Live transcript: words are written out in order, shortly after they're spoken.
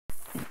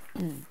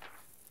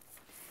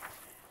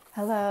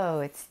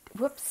Hello,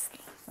 whoops,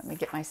 let me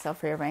get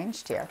myself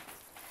rearranged here.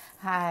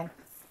 Hi,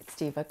 it's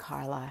Diva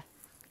Carla,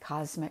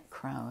 Cosmic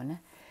Crone,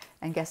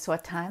 and guess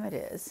what time it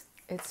is?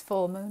 It's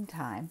full moon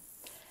time.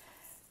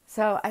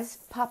 So I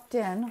popped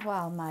in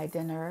while my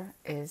dinner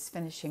is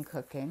finishing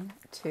cooking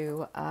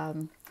to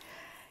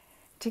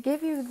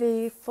give you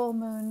the full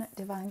moon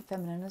Divine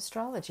Feminine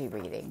Astrology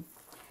reading.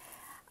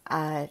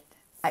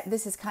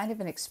 This is kind of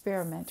an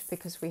experiment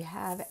because we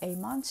have a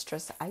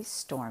monstrous ice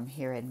storm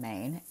here in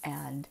Maine,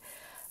 and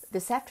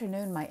this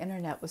afternoon my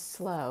internet was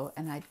slow,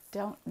 and I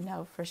don't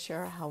know for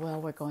sure how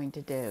well we're going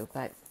to do,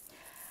 but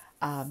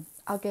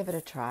I'll give it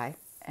a try.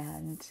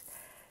 And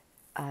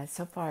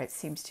so far it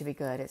seems to be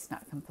good. It's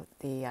not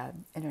the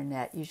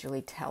internet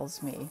usually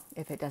tells me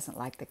if it doesn't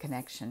like the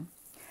connection.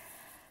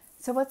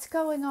 So what's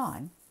going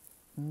on?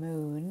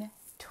 Moon,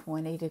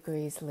 20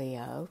 degrees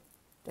Leo,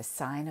 the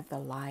sign of the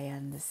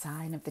lion, the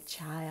sign of the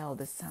child,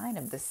 the sign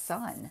of the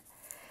sun.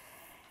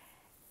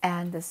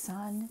 And the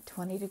sun,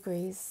 20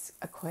 degrees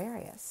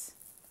Aquarius.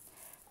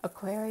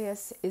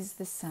 Aquarius is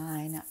the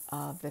sign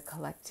of the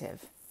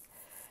collective,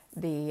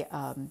 the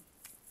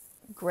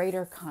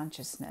greater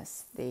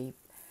consciousness, the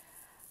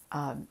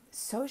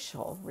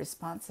social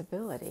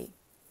responsibility,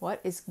 what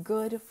is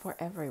good for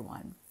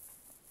everyone.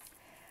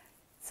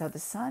 So the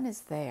sun is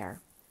there,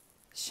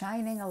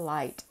 shining a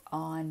light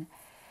on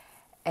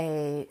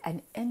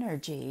an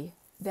energy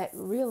that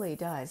really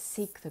does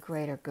seek the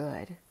greater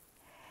good.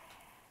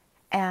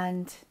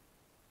 And,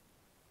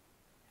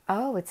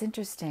 oh, it's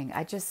interesting.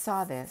 I just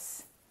saw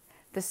this.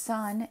 The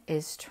sun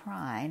is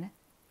trine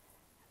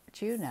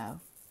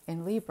Juno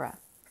in Libra.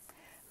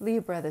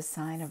 Libra, the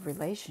sign of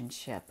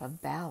relationship,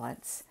 of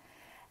balance.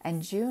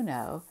 And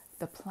Juno,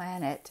 the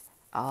planet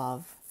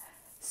of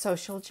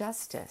social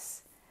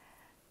justice.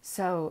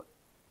 So,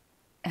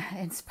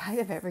 in spite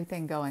of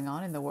everything going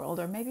on in the world,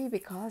 or maybe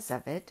because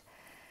of it,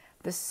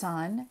 the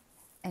sun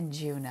and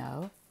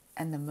Juno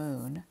and the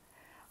moon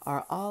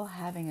are all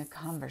having a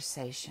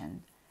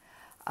conversation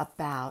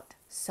about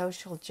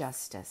social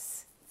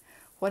justice.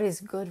 What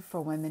is good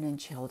for women and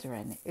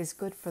children is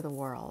good for the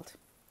world.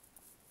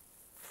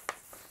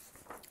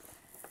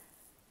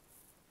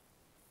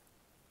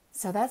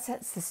 So that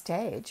sets the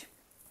stage.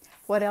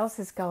 What else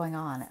is going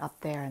on up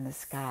there in the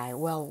sky?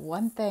 Well,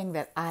 one thing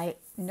that I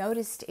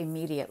noticed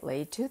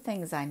immediately, two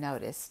things I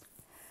noticed.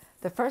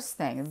 The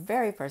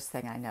very first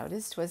thing I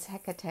noticed was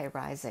Hecate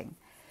rising.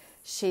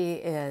 She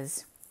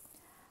is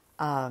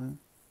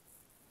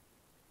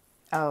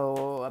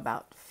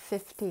about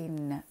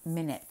 15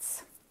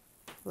 minutes,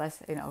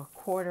 a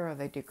quarter of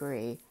a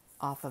degree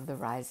off of the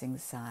rising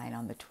sign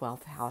on the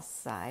 12th house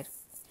side.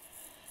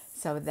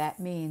 So that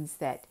means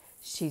that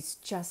she's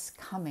just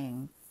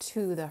coming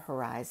to the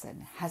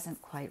horizon,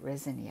 hasn't quite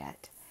risen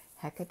yet.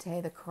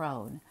 Hecate, the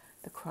crone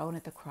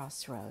at the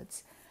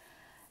crossroads,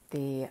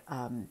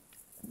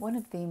 one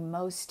of the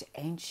most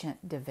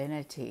ancient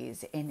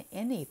divinities in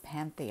any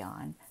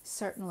pantheon,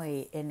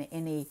 certainly in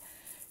any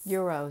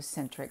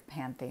Eurocentric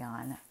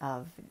pantheon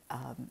of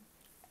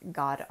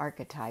god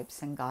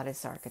archetypes and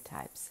goddess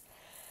archetypes.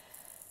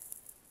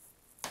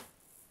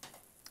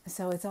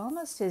 So it's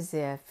almost as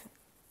if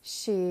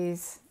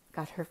she's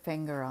got her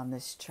finger on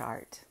this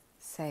chart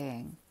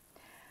saying,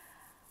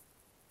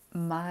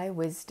 my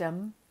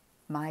wisdom,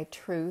 my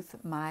truth,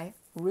 my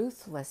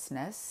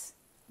ruthlessness,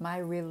 my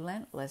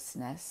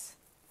relentlessness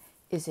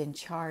is in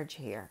charge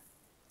here.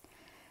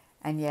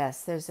 And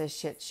yes, there's a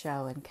shit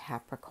show in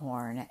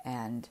Capricorn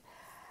and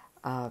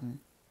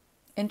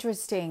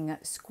interesting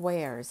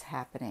squares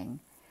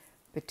happening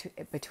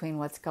between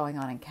what's going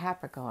on in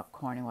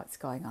Capricorn and what's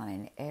going on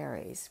in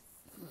Aries.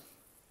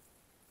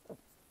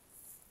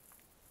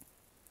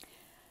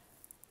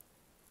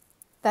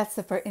 That's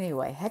the first.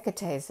 Anyway,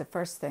 Hecate is the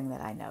first thing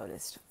that I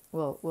noticed.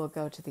 We'll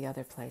go to the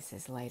other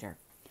places later.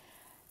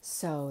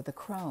 So the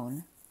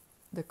crone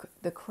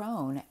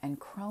and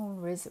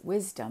crone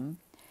wisdom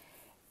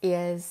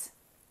is,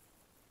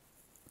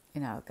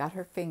 got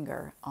her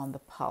finger on the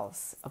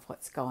pulse of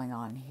what's going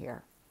on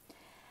here.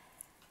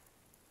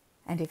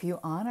 And if you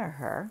honor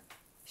her,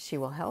 she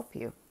will help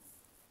you.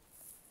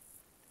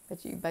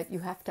 But you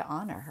have to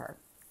honor her.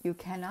 You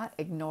cannot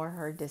ignore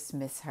her,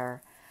 dismiss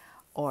her,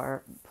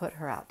 or put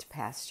her out to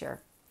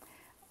pasture,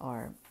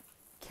 or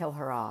kill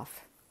her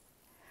off,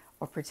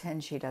 or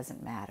pretend she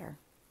doesn't matter.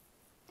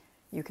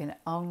 You can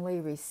only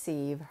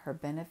receive her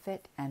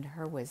benefit and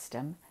her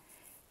wisdom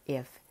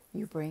if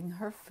you bring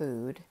her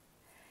food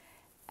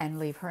and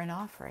leave her an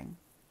offering.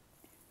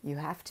 You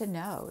have to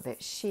know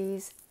that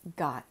she's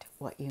got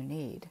what you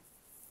need.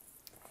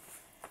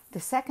 The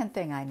second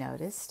thing I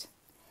noticed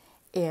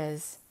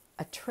is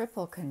a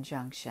triple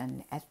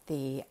conjunction at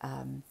the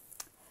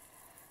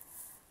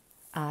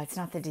it's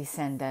not the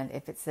descendant,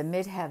 if it's the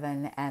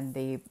midheaven and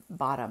the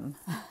bottom.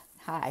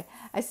 Hi.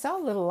 I saw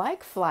a little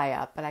like fly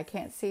up, but I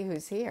can't see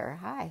who's here.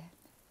 Hi.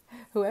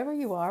 Whoever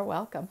you are,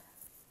 welcome.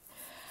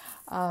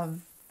 A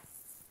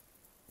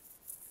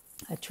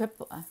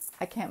triple,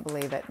 I can't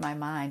believe it. My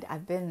mind,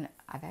 I've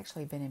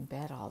actually been in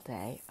bed all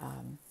day.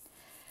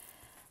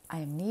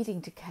 am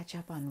needing to catch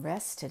up on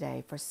rest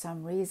today for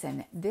some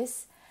reason.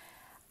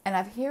 And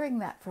I'm hearing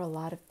that for a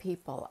lot of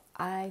people.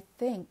 I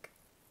think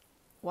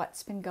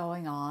what's been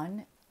going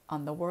on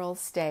the world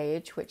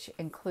stage, which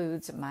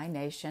includes my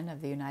nation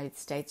of the United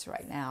States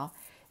right now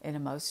in a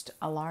most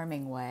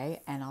alarming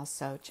way, and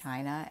also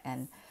China.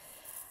 And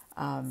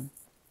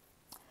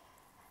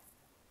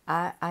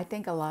I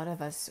think a lot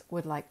of us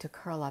would like to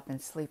curl up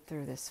and sleep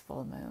through this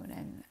full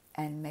moon,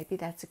 and maybe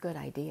that's a good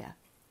idea.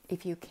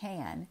 If you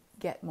can,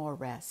 get more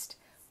rest.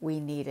 We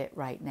need it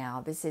right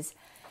now. This is,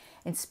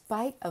 in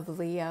spite of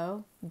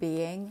Leo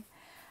being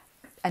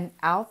an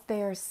out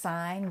there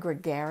sign,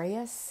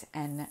 gregarious,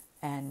 and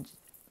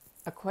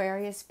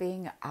Aquarius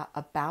being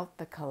about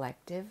the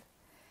collective,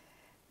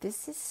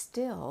 this is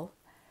still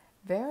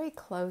very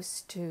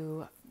close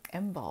to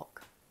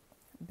Imbolc.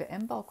 The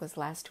Imbolc was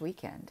last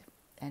weekend,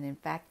 and in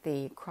fact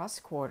the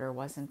cross-quarter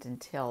wasn't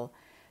until,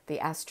 the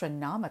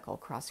astronomical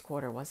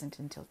cross-quarter wasn't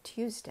until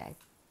Tuesday.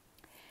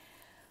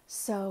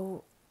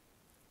 So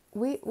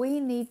we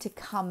need to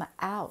come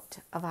out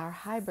of our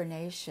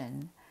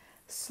hibernation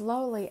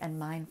slowly and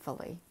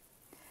mindfully.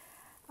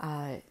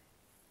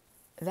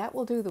 That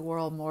will do the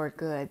world more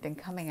good than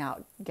coming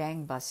out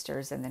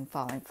gangbusters and then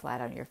falling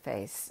flat on your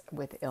face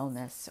with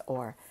illness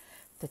or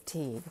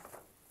fatigue.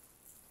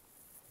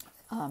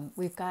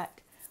 We've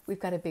got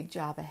a big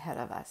job ahead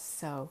of us.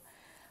 So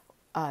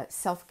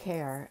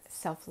self-care,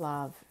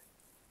 self-love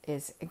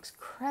is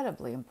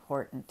incredibly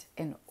important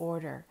in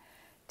order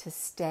to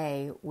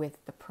stay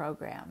with the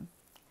program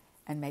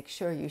and make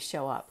sure you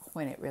show up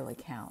when it really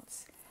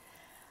counts.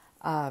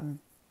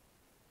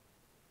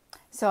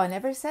 So I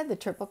never said the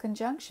triple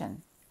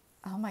conjunction.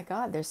 Oh my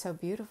God, they're so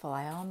beautiful.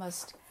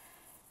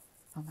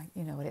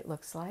 You know what it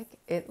looks like?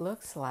 It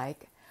looks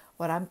like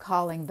what I'm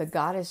calling the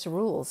Goddess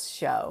Rules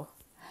show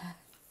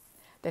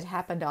that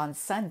happened on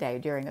Sunday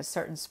during a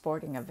certain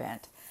sporting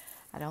event.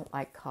 I don't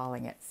like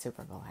calling it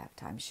Super Bowl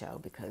halftime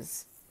show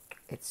because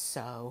it's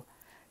so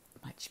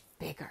much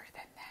bigger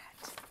than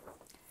that.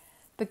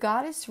 The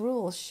Goddess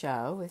Rules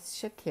show with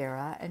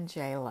Shakira and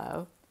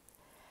J-Lo.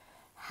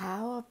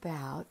 How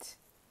about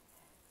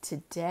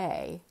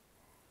today?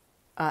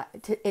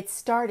 It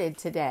started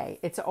today.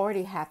 It's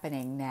already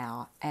happening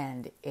now,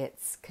 and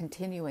it's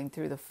continuing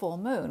through the full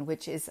moon,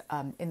 which is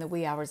in the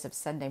wee hours of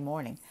Sunday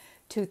morning,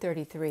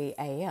 2:33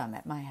 a.m.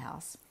 at my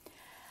house.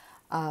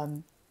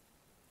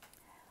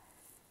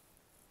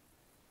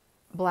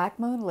 Black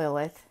Moon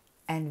Lilith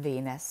and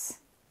Venus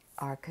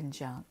are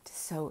conjunct.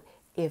 So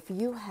if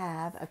you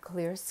have a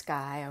clear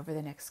sky over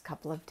the next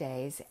couple of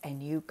days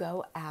and you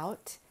go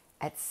out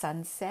at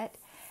sunset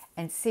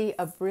and see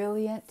a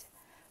brilliant,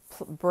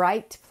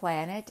 bright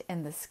planet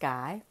in the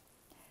sky,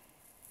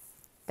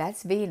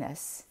 that's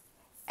Venus.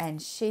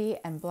 And she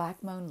and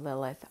Black Moon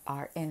Lilith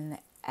are in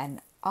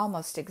an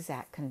almost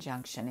exact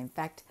conjunction. In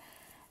fact,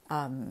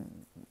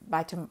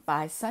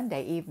 by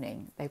Sunday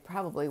evening, they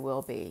probably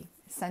will be,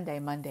 Sunday,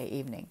 Monday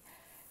evening,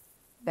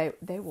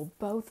 they will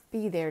both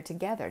be there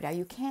together. Now,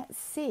 you can't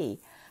see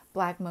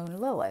Black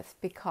Moon Lilith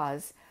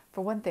because,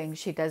 for one thing,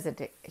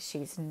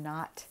 she's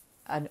not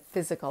a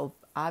physical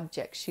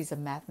object. She's a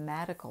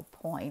mathematical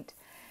point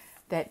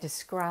that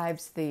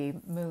describes the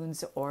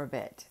moon's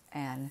orbit,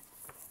 and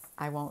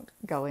I won't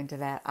go into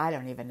that. I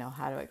don't even know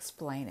how to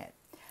explain it.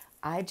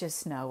 I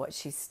just know what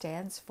she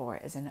stands for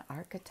as an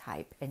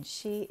archetype, and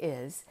she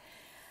is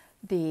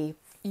the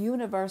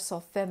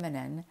universal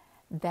feminine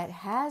that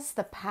has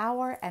the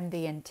power and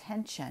the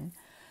intention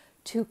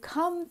to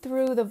come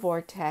through the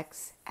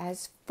vortex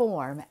as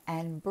form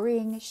and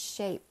bring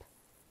shape,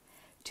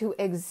 to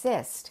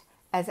exist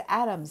as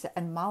atoms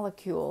and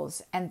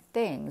molecules and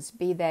things,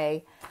 be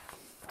they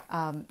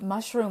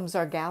mushrooms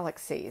or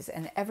galaxies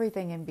and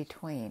everything in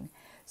between.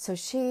 So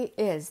she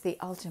is the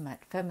ultimate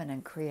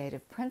feminine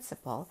creative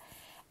principle.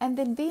 And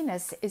then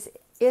Venus is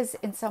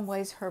in some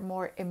ways her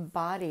more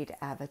embodied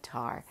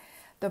avatar,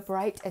 the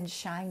bright and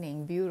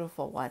shining,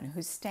 beautiful one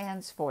who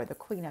stands for the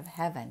Queen of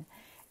Heaven,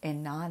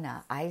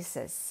 Inanna,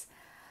 Isis.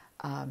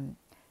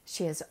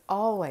 She has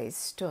always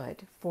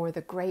stood for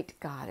the great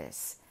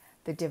goddess,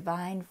 the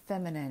divine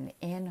feminine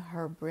in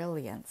her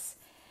brilliance.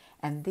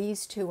 And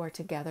these two are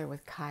together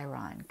with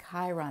Chiron.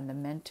 Chiron, the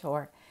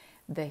mentor,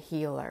 the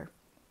healer.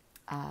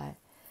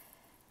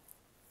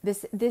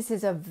 This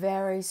is a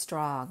very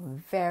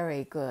strong,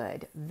 very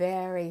good,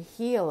 very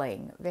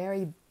healing,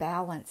 very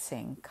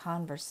balancing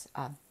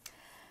conjunction.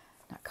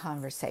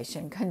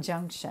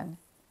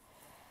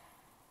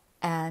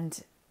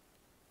 And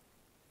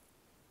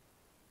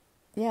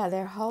yeah,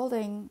 they're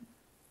holding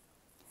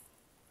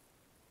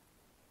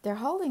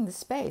the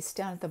space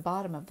down at the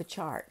bottom of the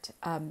chart.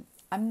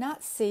 I'm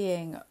not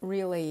seeing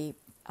really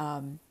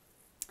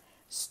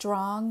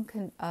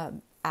strong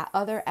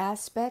other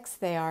aspects.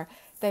 They are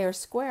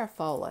square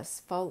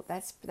Pholus.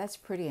 That's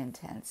pretty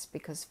intense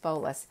because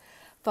Pholus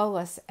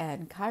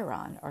and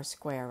Chiron are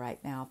square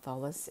right now.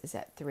 Pholus is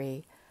at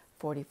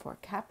 344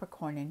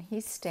 Capricorn, and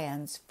he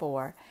stands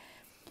for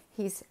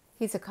he's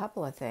a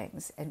couple of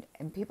things,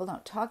 and people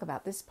don't talk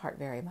about this part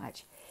very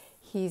much.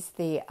 He's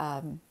the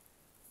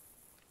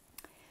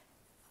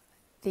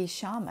the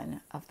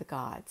shaman of the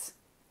gods.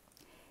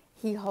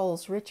 He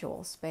holds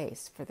ritual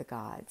space for the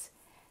gods.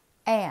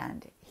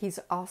 And he's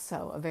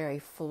also a very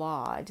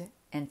flawed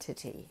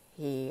entity.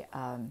 He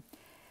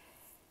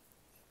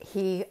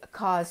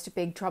caused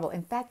big trouble.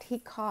 In fact, he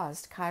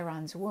caused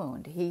Chiron's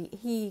wound.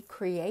 He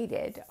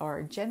created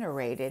or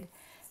generated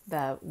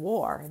the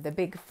war, the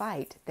big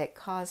fight that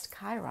caused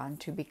Chiron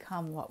to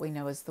become what we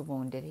know as the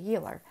wounded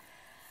healer,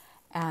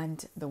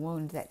 and the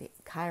wound that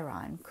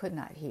Chiron could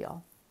not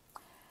heal.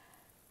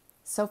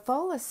 So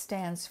Pholus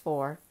stands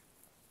for,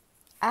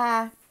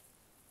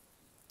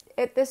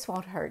 this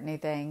won't hurt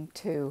anything,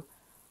 to,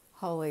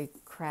 holy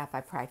crap,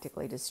 I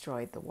practically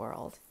destroyed the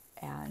world.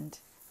 And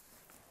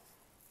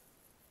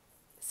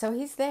so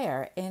he's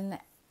there in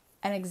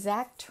an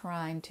exact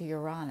trine to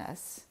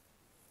Uranus,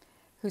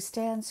 who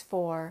stands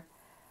for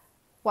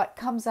what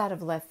comes out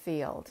of left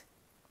field,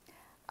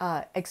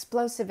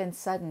 explosive and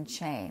sudden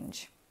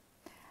change.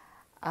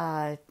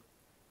 If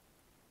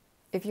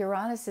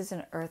Uranus is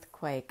an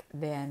earthquake,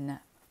 then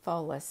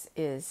Pholus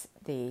is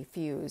the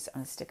fuse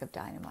on a stick of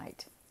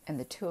dynamite, and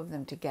the two of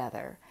them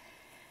together,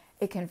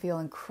 it can feel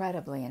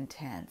incredibly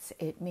intense.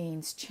 It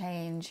means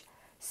change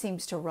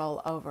seems to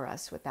roll over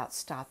us without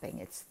stopping.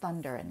 It's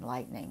thunder and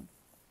lightning.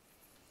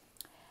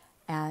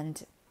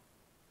 And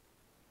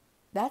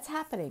that's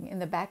happening in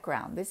the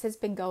background. This has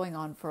been going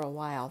on for a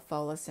while.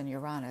 Pholus and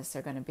Uranus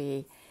are going to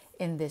be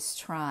in this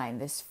trine,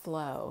 this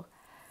flow,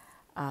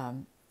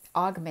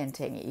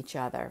 augmenting each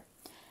other.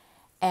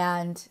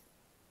 And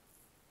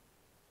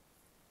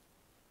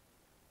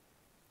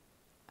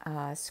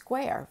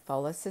square,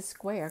 Pholus is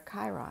square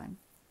Chiron.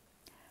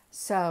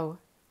 So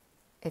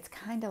it's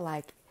kind of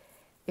like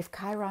if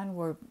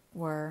Chiron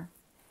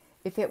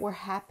if it were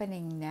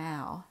happening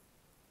now,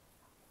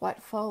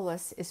 what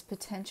Pholus is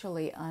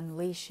potentially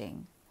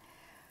unleashing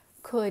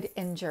could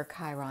injure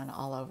Chiron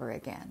all over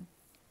again,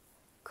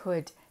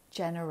 could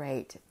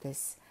generate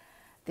this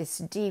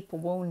deep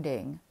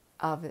wounding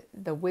of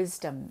the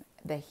wisdom,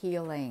 the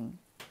healing,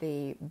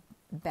 the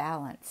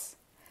balance,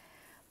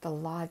 the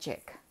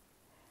logic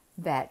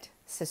that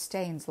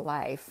sustains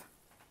life.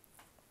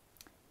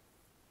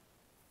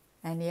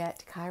 And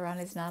yet Chiron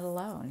is not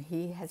alone.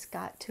 He has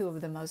got two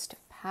of the most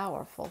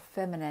powerful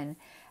feminine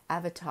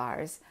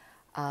avatars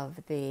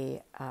of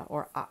the,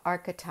 or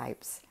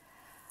archetypes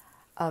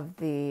of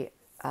the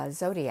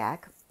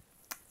zodiac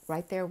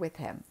right there with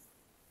him.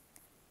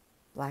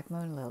 Black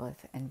Moon,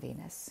 Lilith, and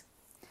Venus.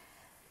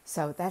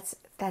 So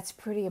that's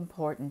pretty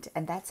important,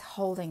 and that's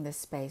holding the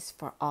space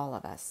for all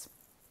of us.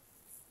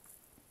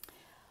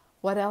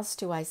 What else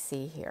do I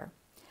see here?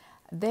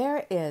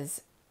 There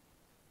is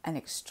an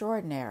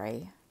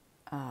extraordinary,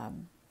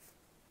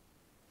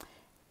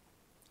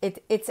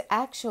 it's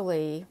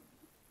actually,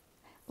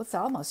 well, it's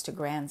almost a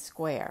grand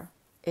square.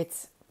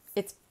 It's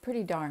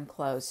pretty darn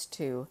close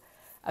to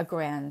a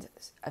grand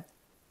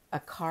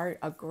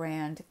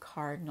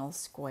cardinal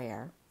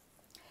square.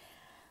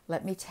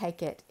 Let me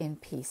take it in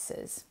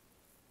pieces.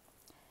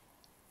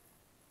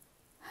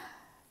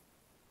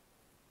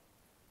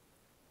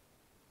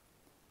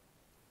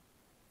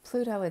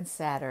 Pluto and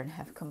Saturn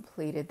have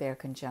completed their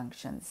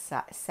conjunctions.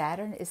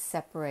 Saturn is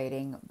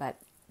separating,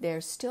 but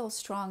they're still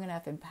strong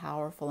enough and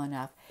powerful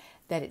enough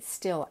that it's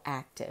still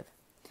active.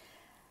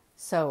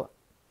 So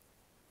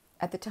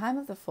at the time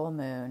of the full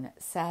moon,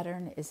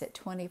 Saturn is at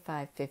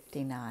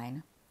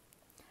 2559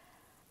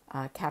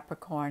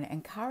 Capricorn,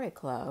 and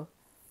Chariklo,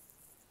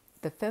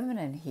 the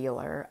feminine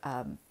healer,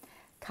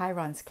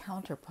 Chiron's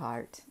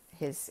counterpart,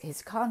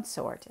 his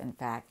consort, in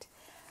fact,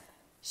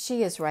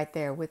 she is right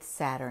there with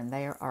Saturn.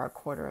 They are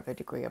 1/4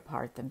 degree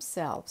apart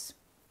themselves,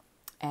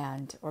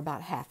 or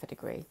about 1/2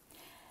 degree.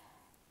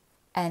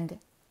 And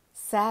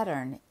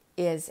Saturn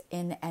is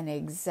in an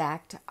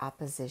exact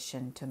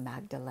opposition to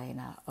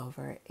Magdalena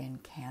over in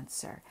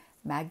Cancer.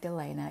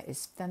 Magdalena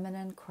is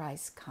feminine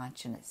Christ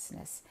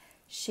consciousness.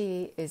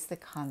 She is the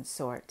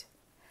consort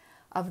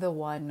of the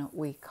one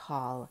we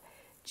call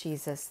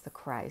Jesus the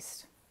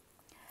Christ.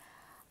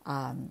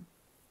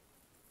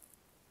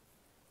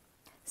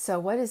 So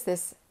what is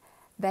this?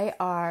 They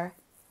are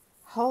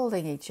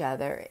holding each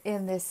other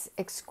in this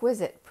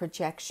exquisite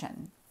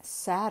projection.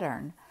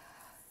 Saturn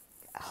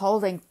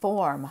holding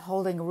form,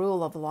 holding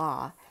rule of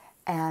law,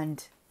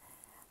 and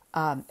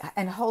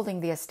holding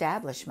the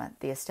establishment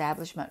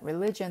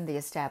religion, the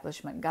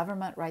establishment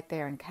government right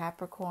there in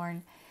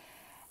Capricorn.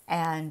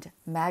 And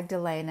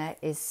Magdalena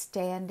is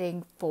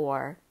standing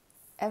for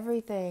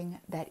everything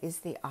that is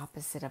the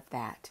opposite of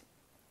that.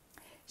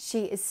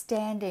 She is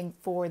standing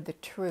for the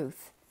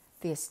truth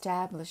the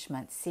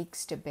establishment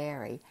seeks to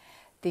bury,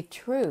 the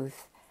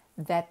truth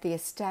that the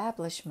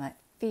establishment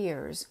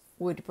fears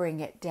would bring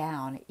it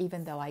down,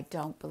 even though I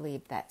don't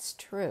believe that's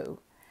true.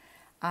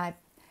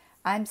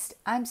 I'm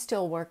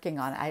still working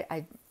on.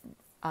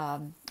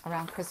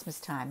 Around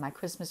Christmas time, my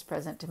Christmas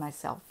present to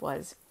myself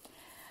was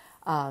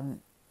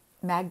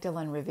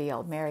Magdalene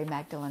Revealed, Mary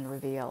Magdalene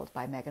Revealed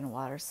by Megan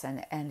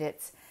Watterson, and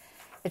it's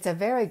a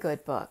very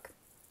good book,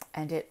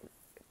 and it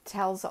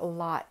tells a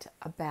lot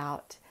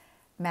about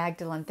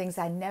Magdalene, things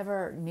I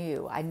never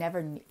knew. I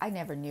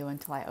never knew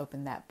until I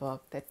opened that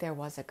book that there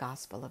was a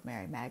Gospel of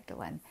Mary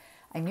Magdalene.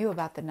 I knew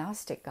about the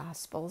Gnostic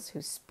Gospels,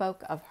 who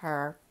spoke of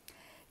her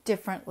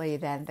differently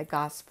than the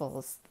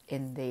Gospels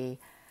in the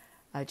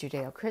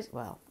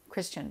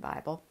Christian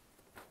Bible.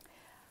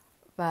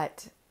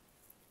 But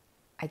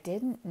I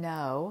didn't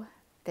know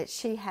that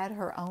she had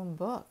her own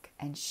book,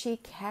 and she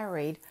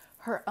carried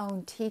her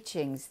own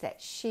teachings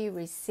that she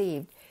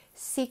received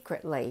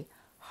secretly,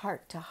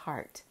 heart to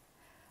heart,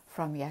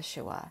 from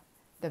Yeshua,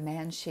 the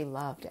man she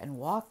loved and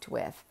walked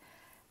with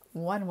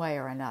one way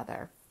or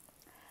another.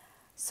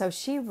 So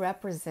she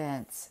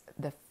represents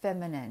the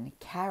feminine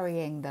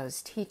carrying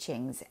those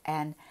teachings,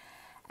 and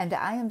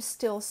I am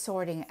still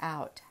sorting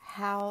out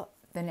how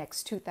the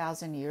next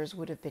 2,000 years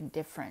would have been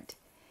different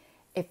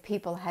if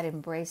people had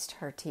embraced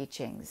her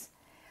teachings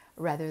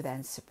rather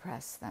than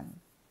suppress them.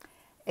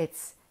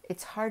 It's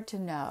hard to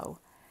know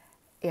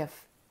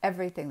if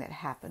everything that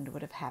happened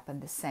would have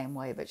happened the same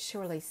way, but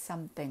surely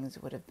some things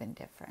would have been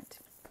different.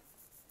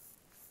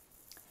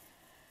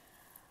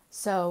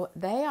 So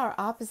they are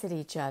opposite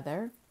each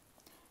other,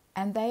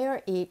 and they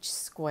are each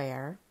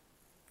square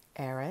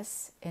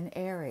Eris in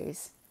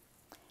Aries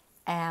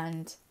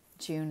and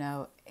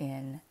Juno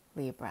in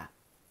Libra.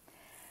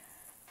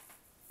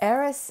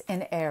 Eris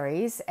in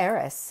Aries,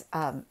 Eris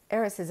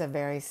is a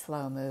very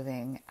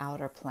slow-moving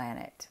outer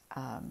planet,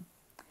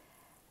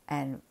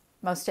 and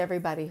most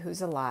everybody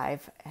who's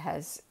alive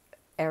has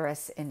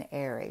Eris in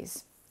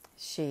Aries.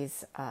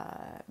 She's,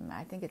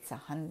 I think it's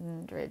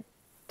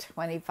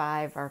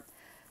 125 or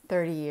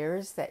 30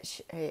 years that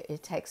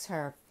it takes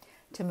her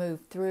to move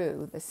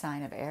through the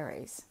sign of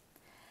Aries.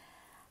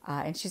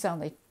 And she's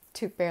only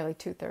barely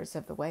 2/3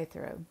 of the way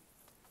through.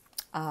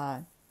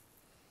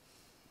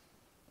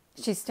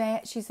 She's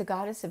a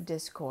goddess of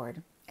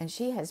discord, and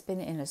she has been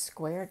in a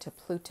square to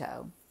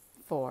Pluto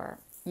for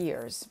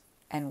years,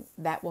 and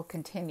that will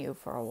continue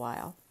for a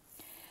while.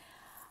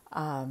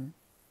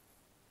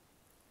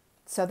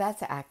 So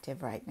that's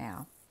active right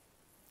now.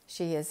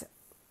 She is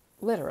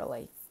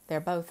literally,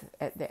 they're both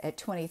at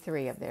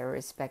 23 of their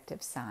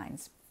respective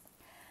signs.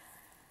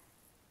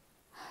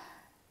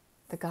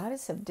 The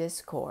goddess of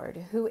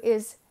discord, who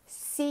is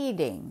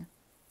seeding.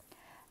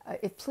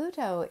 If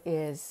Pluto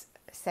is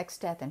sex,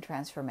 death, and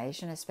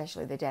transformation,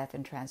 especially the death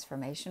and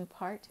transformation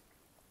part,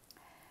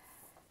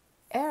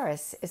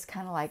 Eris is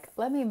kind of like,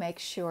 let me make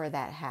sure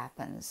that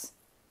happens,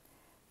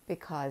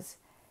 because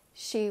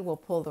she will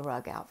pull the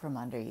rug out from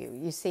under you.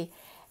 You see,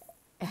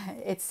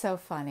 it's so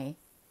funny.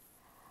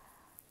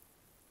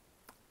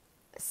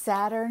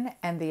 Saturn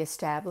and the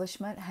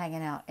establishment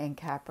hanging out in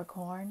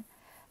Capricorn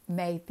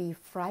may be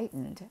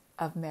frightened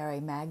of Mary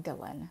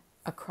Magdalene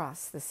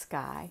across the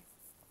sky.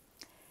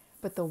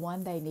 But the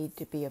one they need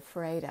to be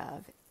afraid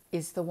of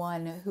is the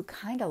one who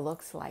kind of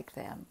looks like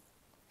them,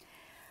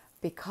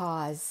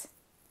 because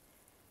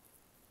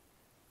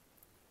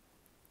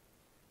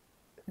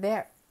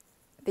the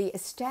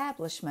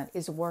establishment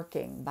is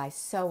working by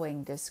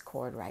sowing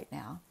discord right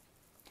now,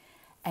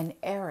 and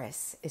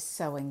Eris is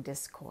sowing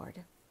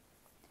discord.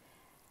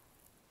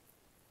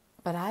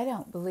 But I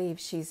don't believe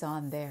she's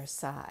on their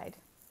side.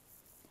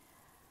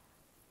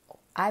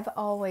 I've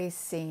always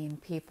seen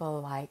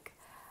people like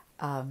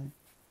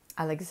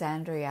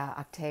Alexandria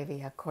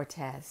Octavia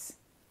Cortez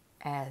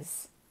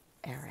as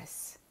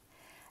Eris,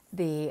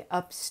 the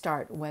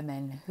upstart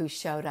women who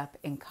showed up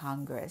in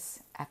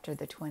Congress after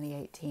the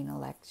 2018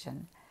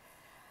 election.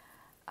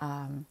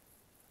 And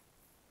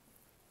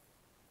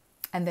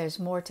there's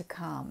more to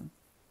come.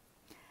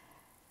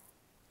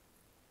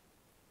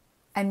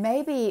 And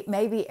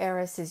maybe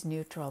Eris is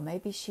neutral.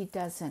 Maybe she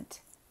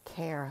doesn't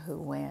care who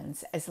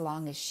wins as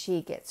long as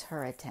she gets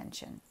her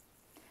attention.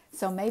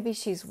 So maybe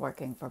she's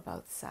working for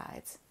both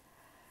sides.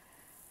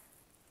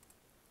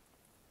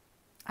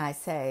 I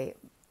say,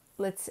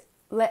 let's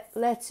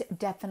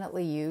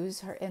definitely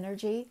use her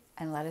energy,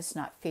 and let us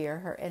not fear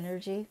her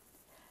energy.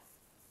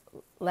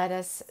 Let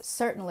us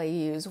certainly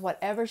use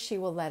whatever she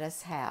will let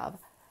us have.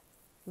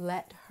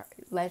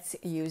 Let's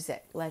use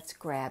it. Let's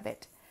grab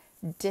it.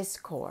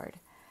 Discord.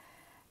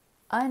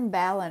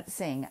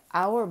 Unbalancing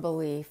our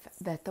belief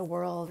that the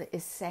world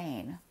is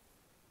sane.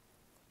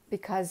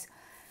 Because,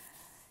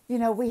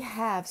 we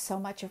have so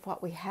much of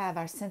what we have,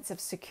 our sense of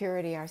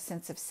security, our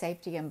sense of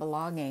safety and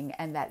belonging,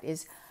 and that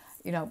is,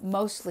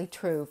 mostly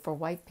true for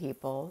white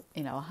people,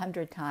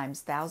 100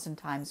 times, 1,000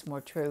 times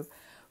more true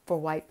for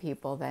white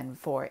people than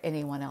for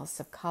anyone else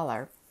of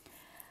color.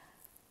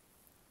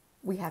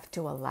 We have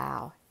to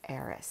allow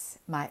Eris.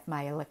 My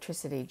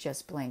electricity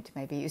just blinked.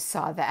 Maybe you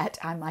saw that.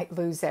 I might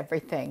lose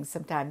everything.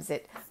 Sometimes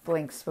it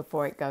blinks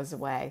before it goes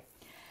away.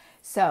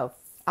 So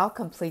I'll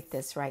complete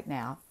this right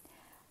now.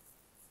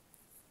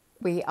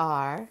 We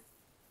are,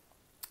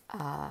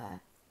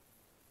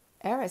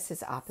 Eris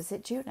is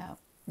opposite Juno.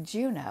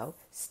 Juno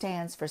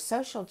stands for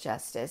social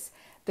justice,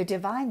 the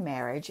divine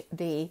marriage,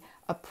 the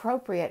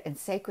appropriate and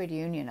sacred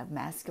union of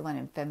masculine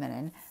and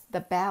feminine,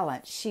 the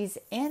balance. She's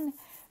in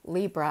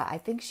Libra. I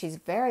think she's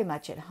very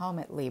much at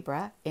home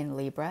in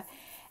Libra,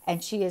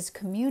 and she is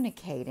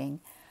communicating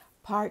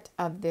part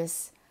of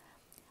this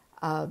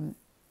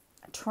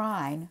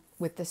trine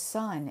with the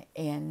sun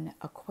in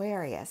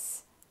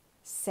Aquarius,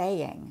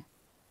 saying,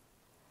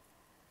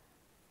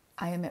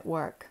 I am at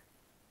work.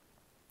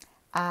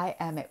 I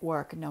am at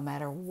work no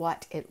matter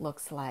what it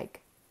looks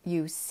like.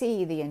 You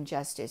see the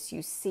injustice,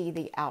 you see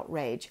the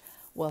outrage.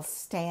 Well,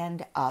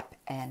 stand up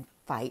and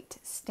fight.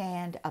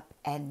 Stand up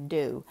and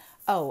do.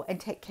 Oh, and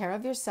take care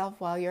of yourself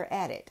while you're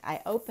at it.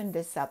 I opened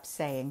this up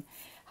saying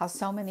how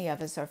so many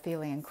of us are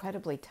feeling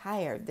incredibly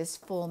tired. This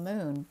full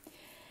moon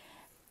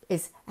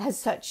has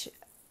such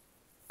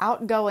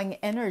outgoing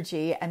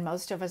energy, and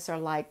most of us are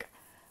like,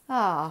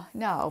 oh,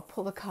 no,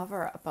 pull the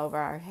cover up over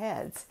our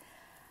heads.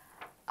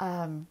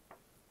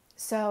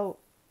 So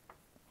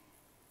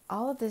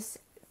all of this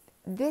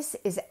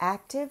is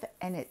active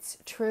and it's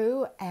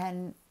true,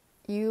 and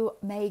you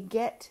may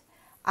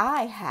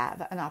I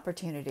have an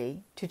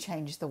opportunity to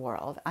change the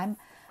world. I'm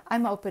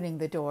opening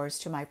the doors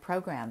to my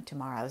program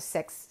tomorrow,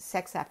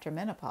 Sex After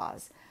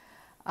Menopause.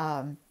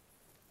 And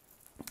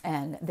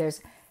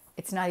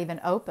it's not even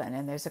open,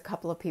 and there's a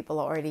couple of people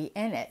already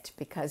in it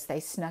because they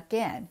snuck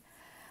in.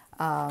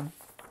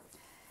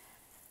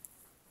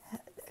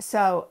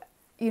 So,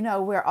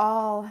 we're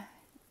all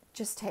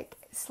just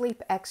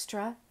sleep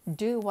extra,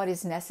 do what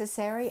is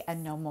necessary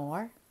and no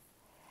more.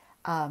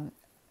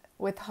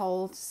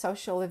 Withhold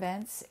social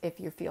events if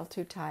you feel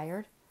too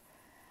tired.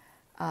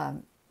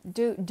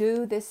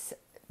 Do this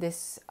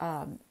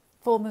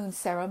full moon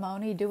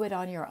ceremony. Do it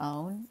on your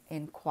own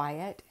in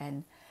quiet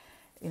and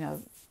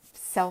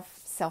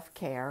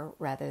self-care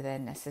rather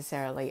than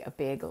necessarily a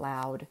big,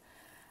 loud,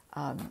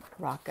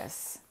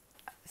 raucous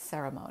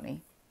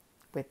ceremony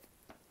with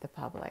the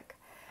public.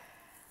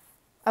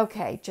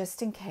 Okay,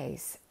 just in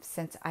case,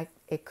 since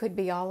it could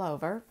be all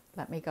over,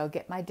 let me go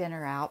get my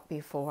dinner out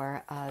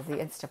before the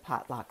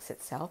Instapot locks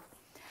itself.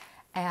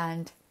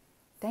 And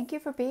thank you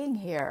for being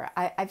here.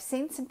 I've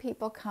seen some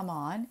people come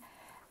on,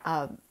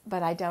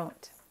 but I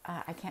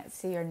can't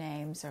see your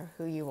names or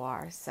who you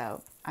are.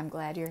 So I'm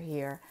glad you're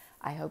here.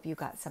 I hope you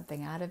got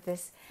something out of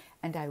this,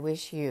 and I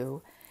wish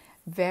you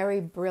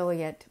very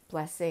brilliant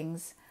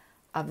blessings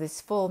of this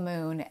full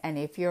moon. And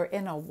if you're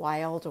in a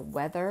wild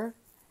weather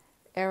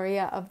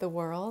area of the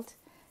world,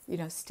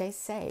 stay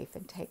safe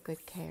and take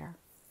good care.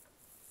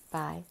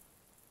 Bye.